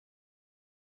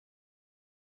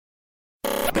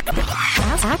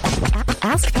AskPat.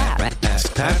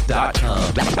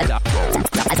 AskPat.com.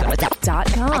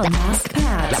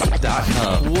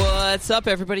 AskPat.com. What's up,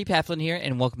 everybody? Pat Flynn here,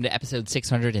 and welcome to episode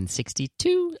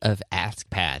 662 of Ask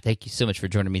Pat. Thank you so much for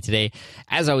joining me today.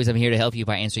 As always, I'm here to help you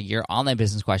by answering your online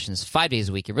business questions 5 days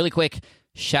a week. And really quick,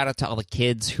 shout out to all the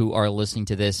kids who are listening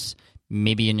to this,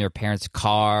 maybe in your parents'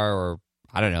 car or,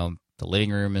 I don't know, the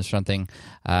living room or something.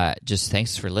 Just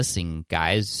thanks for listening,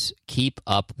 guys. Keep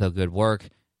up the good work.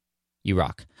 You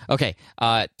rock. Okay,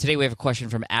 today we have a question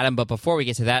from Adam, but before we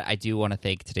get to that, I do want to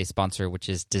thank today's sponsor, which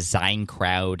is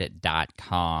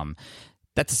designcrowd.com.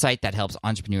 That's a site that helps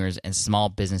entrepreneurs and small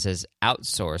businesses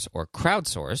outsource or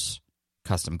crowdsource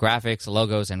custom graphics,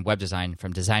 logos, and web design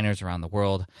from designers around the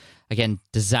world. Again,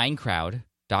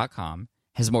 designcrowd.com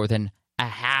has more than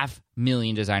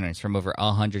 500,000 designers from over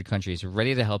 100 countries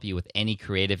ready to help you with any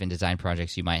creative and design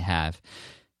projects you might have.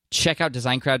 Check out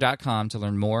designcrowd.com to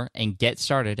learn more and get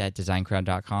started at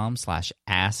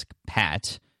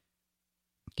designcrowd.com/askpat.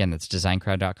 Again, that's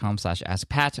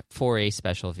designcrowd.com/askpat for a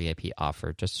special VIP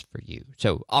offer just for you.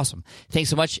 So awesome. Thanks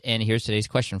so much. And here's today's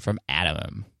question from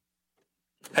Adam.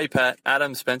 Hey, Pat.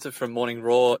 Adam Spencer from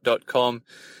morningraw.com.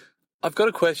 I've got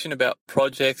a question about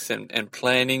projects and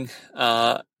planning.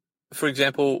 For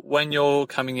example, when you're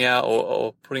coming out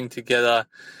or putting together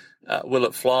Will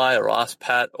It Fly or Ask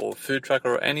Pat or Food Truck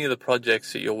or any of the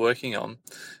projects that you're working on,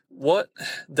 what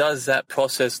does that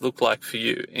process look like for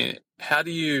you? How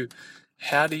do you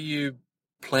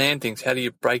plan things? How do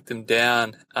you break them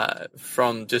down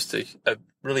from just a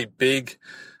really big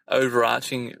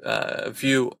overarching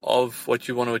view of what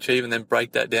you want to achieve and then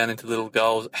break that down into little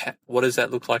goals? What does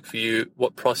that look like for you?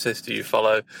 What process do you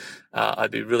follow?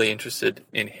 I'd be really interested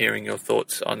in hearing your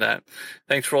thoughts on that.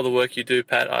 Thanks for all the work you do,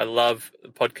 Pat. I love the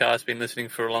podcast, been listening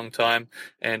for a long time,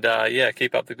 and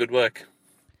keep up the good work.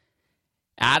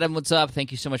 Adam, what's up?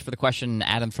 Thank you so much for the question.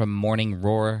 Adam from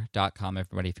morningroar.com,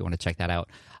 everybody, if you want to check that out.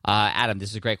 Adam,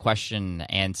 this is a great question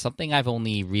and something I've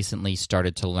only recently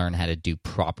started to learn how to do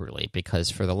properly, because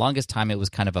for the longest time it was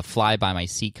kind of a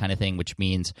fly-by-my-seat kind of thing, which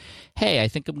means, hey, I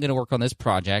think I'm going to work on this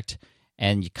project,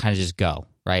 and you kind of just go,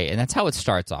 right? And that's how it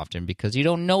starts often, because you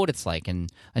don't know what it's like,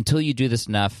 and until you do this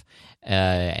enough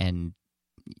and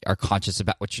are conscious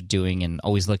about what you're doing and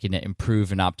always looking to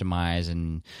improve and optimize.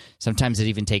 And sometimes it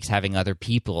even takes having other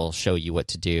people show you what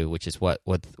to do, which is what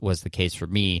was the case for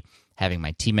me, having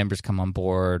my team members come on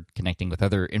board, connecting with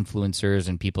other influencers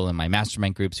and people in my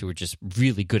mastermind groups who were just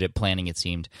really good at planning, it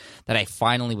seemed, that I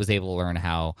finally was able to learn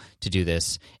how to do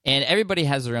this. And everybody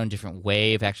has their own different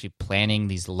way of actually planning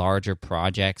these larger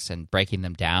projects and breaking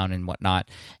them down and whatnot.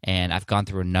 And I've gone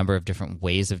through a number of different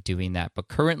ways of doing that. But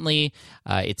currently,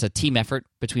 it's a team effort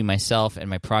between myself and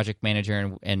my project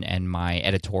manager and my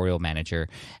editorial manager.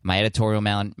 My editorial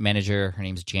manager, her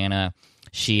name's Jana.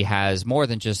 She has more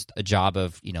than just a job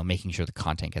of, making sure the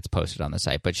content gets posted on the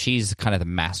site, but she's kind of the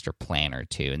master planner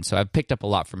too. And so I've picked up a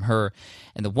lot from her.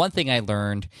 And the one thing I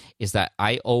learned is that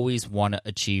I always want to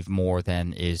achieve more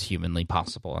than is humanly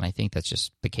possible. And I think that's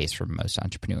just the case for most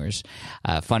entrepreneurs.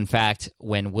 Fun fact,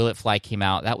 when Will It Fly came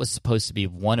out, that was supposed to be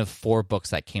one of 4 books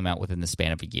that came out within the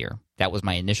span of a year. That was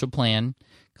my initial plan,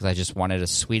 because I just wanted a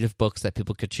suite of books that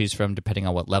people could choose from depending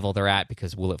on what level they're at,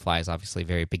 because Will It Fly is obviously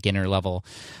very beginner level.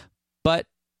 But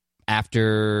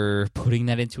after putting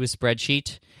that into a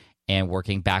spreadsheet and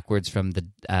working backwards from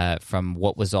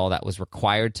what was all that was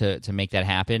required to make that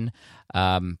happen,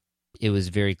 it was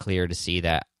very clear to see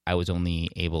that I was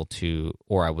only able to,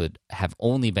 or I would have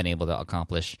only been able to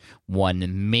accomplish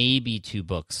 1, maybe 2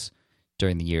 books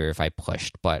during the year if I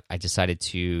pushed. But I decided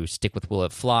to stick with Will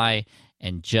It Fly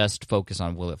and just focus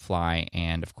on Will It Fly.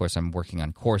 And of course, I'm working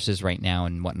on courses right now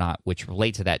and whatnot, which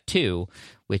relate to that too,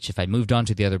 which if I moved on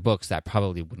to the other books, that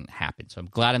probably wouldn't happen. So I'm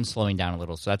glad I'm slowing down a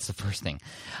little. So that's the first thing.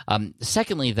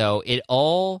 Secondly, though, it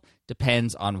all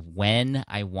depends on when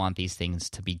I want these things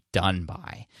to be done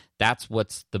by. That's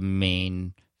what's the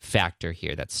main factor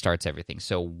here that starts everything.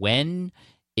 So when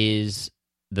is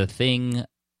the thing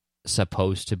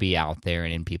supposed to be out there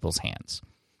and in people's hands?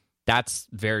 That's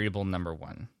variable number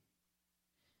 1.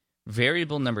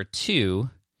 Variable number 2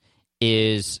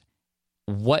 is,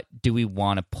 what do we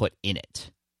want to put in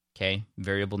it? Okay.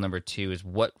 Variable number 2 is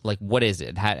what is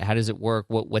it? How does it work?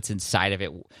 What's inside of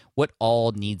it? What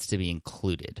all needs to be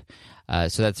included?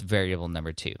 So that's variable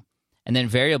number 2. And then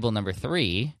variable number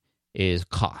 3 is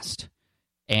cost.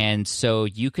 And so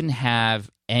you can have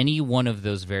any one of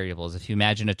those variables. If you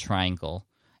imagine a triangle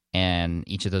and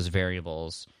each of those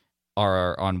variables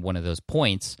are on one of those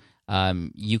points,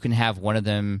 you can have one of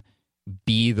them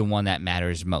be the one that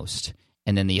matters most.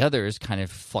 And then the others kind of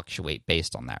fluctuate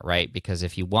based on that, right? Because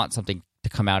if you want something to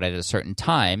come out at a certain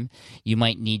time, you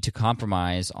might need to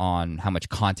compromise on how much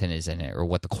content is in it or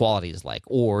what the quality is like,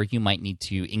 or you might need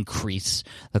to increase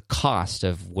the cost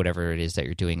of whatever it is that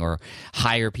you're doing, or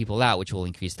hire people out, which will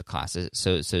increase the cost.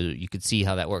 So you could see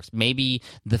how that works. Maybe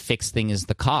the fixed thing is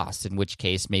the cost, in which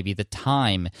case maybe the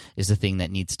time is the thing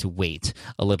that needs to wait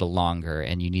a little longer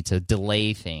and you need to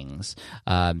delay things.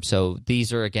 So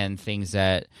these are, again, things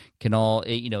that can all,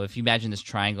 if you imagine this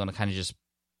triangle and it kind of just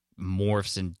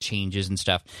morphs and changes and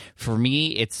stuff. For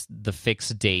me, it's the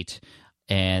fixed date,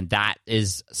 and that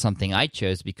is something I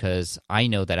chose because I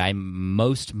know that I'm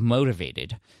most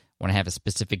motivated when I have a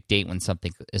specific date when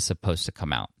something is supposed to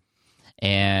come out.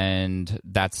 And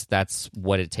that's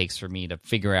what it takes for me to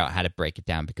figure out how to break it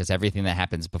down, because everything that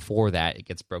happens before that, it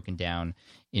gets broken down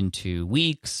into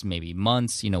weeks, maybe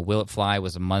months. Will It Fly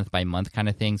was a month by month kind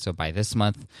of thing. So by this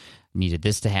month, I needed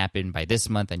this to happen. By this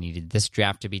month, I needed this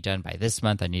draft to be done. By this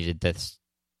month, I needed the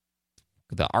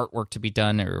artwork to be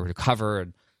done or to cover,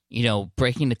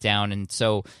 breaking it down. And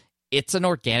so it's an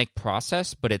organic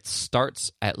process, but it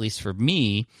starts, at least for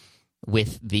me,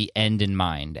 with the end in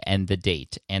mind and the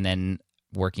date. And then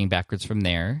working backwards from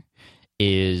there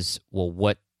is, well,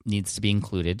 what needs to be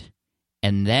included?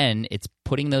 And then it's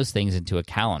putting those things into a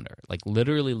calendar, like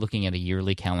literally looking at a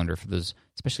yearly calendar for those,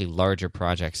 especially larger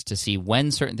projects, to see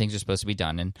when certain things are supposed to be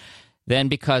done. And then,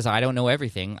 because I don't know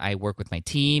everything, I work with my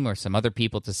team or some other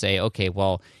people to say, okay,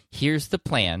 well, here's the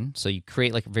plan. So you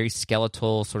create like a very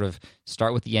skeletal sort of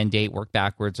start with the end date, work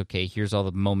backwards. Okay, here's all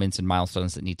the moments and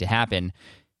milestones that need to happen.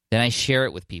 Then I share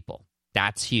it with people.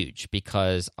 That's huge,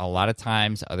 because a lot of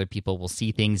times other people will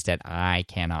see things that I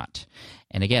cannot.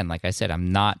 And again, like I said,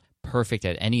 I'm not perfect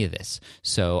at any of this,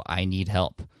 so I need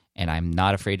help. And I'm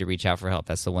not afraid to reach out for help.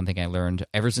 That's the one thing I learned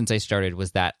ever since I started,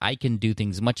 was that I can do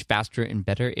things much faster and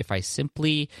better if I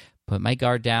simply put my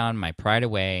guard down, my pride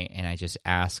away, and I just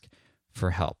ask for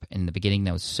help. In the beginning,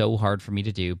 that was so hard for me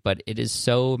to do, but it is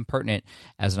so pertinent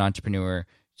as an entrepreneur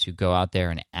to go out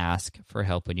there and ask for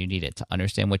help when you need it, to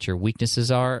understand what your weaknesses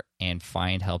are and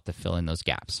find help to fill in those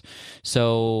gaps.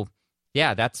 So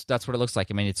yeah, that's what it looks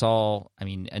like.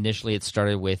 Initially it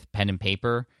started with pen and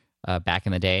paper back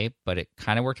in the day, but it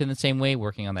kind of worked in the same way,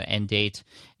 working on the end date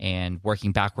and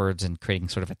working backwards and creating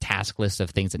sort of a task list of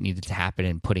things that needed to happen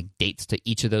and putting dates to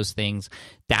each of those things.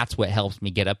 That's what helps me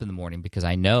get up in the morning, because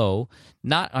I know,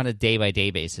 not on a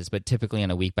day-by-day basis, but typically on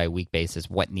a week-by-week basis,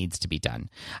 what needs to be done.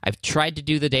 I've tried to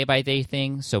do the day-by-day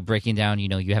thing, so breaking down,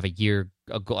 you have a year,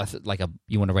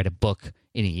 you want to write a book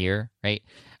in a year, right?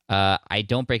 I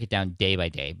don't break it down day by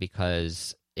day,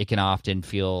 because it can often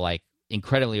feel like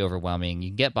incredibly overwhelming. You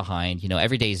can get behind.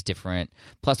 Every day is different.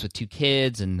 Plus, with 2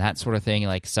 kids and that sort of thing,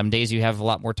 like some days you have a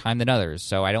lot more time than others.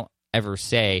 So I don't ever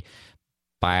say,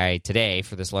 by today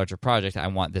for this larger project, I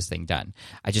want this thing done.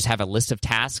 I just have a list of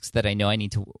tasks that I know I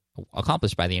need to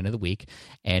accomplish by the end of the week.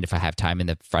 And if I have time in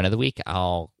the front of the week,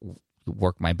 I'll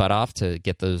work my butt off to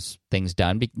get those things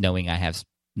done, knowing I have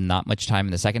not much time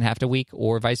in the second half of the week,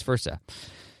 or vice versa.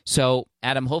 So,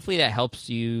 Adam, hopefully that helps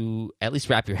you at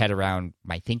least wrap your head around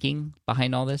my thinking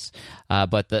behind all this.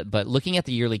 But looking at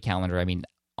the yearly calendar,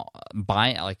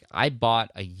 I bought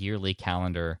a yearly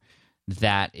calendar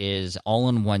that is all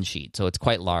in one sheet. So it's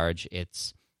quite large.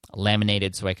 It's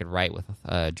laminated so I could write with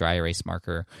a dry erase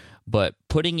marker. But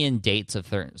putting in dates of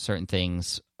certain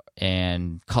things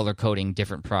and color coding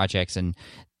different projects, and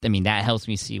that helps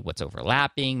me see what's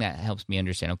overlapping. That helps me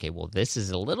understand, okay, well, this is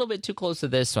a little bit too close to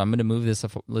this, so I'm going to move this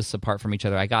list apart from each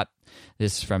other. I got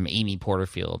this from Amy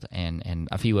Porterfield and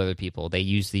a few other people. They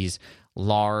use these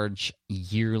large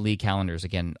yearly calendars,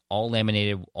 again, all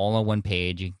laminated, all on one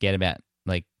page. You can get them at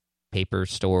like paper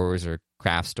stores or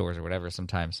craft stores or whatever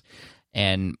sometimes.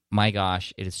 And my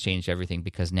gosh, it has changed everything,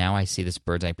 because now I see this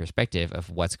bird's eye perspective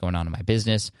of what's going on in my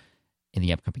business in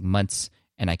the upcoming months.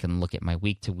 And I can look at my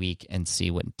week to week and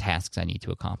see what tasks I need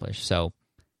to accomplish. So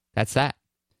that's that.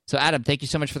 So Adam, thank you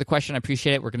so much for the question. I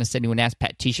appreciate it. We're going to send you an Ask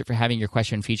Pat t-shirt for having your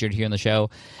question featured here on the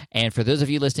show. And for those of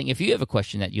you listening, if you have a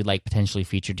question that you'd like potentially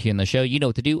featured here on the show, you know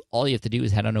what to do. All you have to do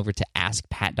is head on over to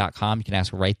askpat.com. You can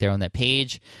ask right there on that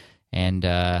page. And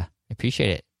I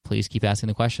appreciate it. Please keep asking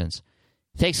the questions.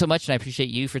 Thanks so much, and I appreciate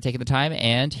you for taking the time.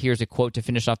 And here's a quote to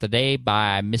finish off the day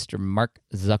by Mr. Mark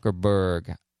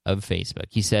Zuckerberg of Facebook.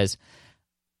 He says,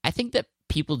 I think that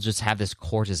people just have this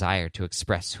core desire to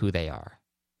express who they are.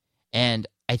 And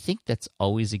I think that's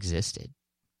always existed.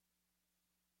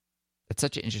 That's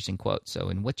such an interesting quote. So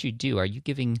in what you do, are you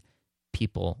giving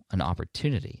people an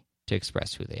opportunity to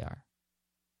express who they are?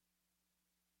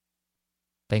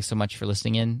 Thanks so much for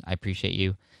listening in. I appreciate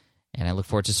you. And I look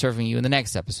forward to serving you in the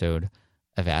next episode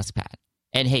of Ask Pat.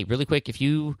 And hey, really quick, if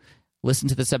you listen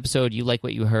to this episode, you like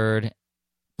what you heard,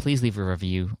 please leave a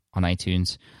review on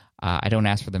iTunes. I don't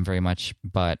ask for them very much,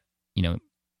 but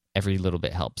every little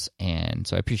bit helps, and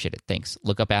so I appreciate it. Thanks.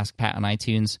 Look up Ask Pat on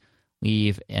iTunes,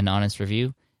 leave an honest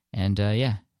review, and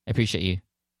I appreciate you.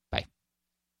 Bye.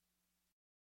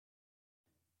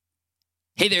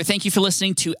 Hey there, thank you for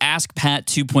listening to Ask Pat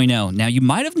 2.0. Now, you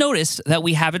might have noticed that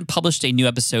we haven't published a new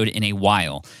episode in a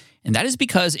while, and that is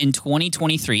because in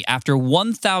 2023, after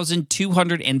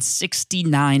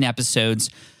 1,269 episodes,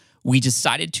 we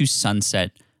decided to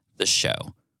sunset the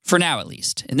show. For now, at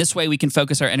least. In this way, we can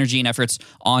focus our energy and efforts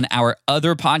on our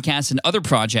other podcasts and other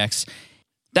projects.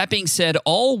 That being said,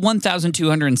 all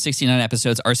 1,269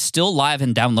 episodes are still live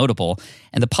and downloadable,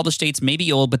 and the published dates may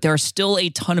be old, but there are still a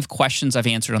ton of questions I've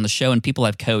answered on the show and people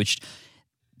I've coached.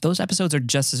 Those episodes are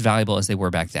just as valuable as they were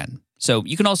back then. So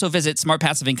you can also visit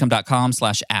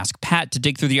smartpassiveincome.com/askpat to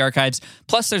dig through the archives.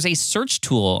 Plus, there's a search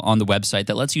tool on the website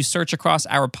that lets you search across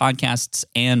our podcasts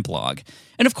and blog.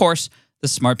 And of course, the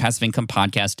Smart Passive Income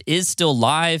podcast is still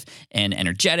live and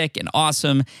energetic and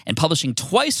awesome and publishing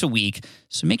twice a week.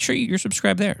 So make sure you're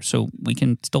subscribed there so we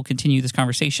can still continue this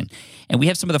conversation. And we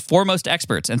have some of the foremost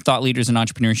experts and thought leaders in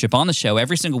entrepreneurship on the show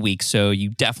every single week, so you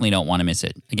definitely don't want to miss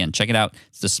it. Again, check it out.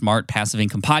 It's the Smart Passive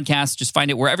Income podcast. Just find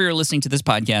it wherever you're listening to this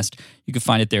podcast. You can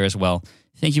find it there as well.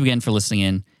 Thank you again for listening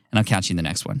in, and I'll catch you in the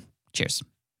next one. Cheers.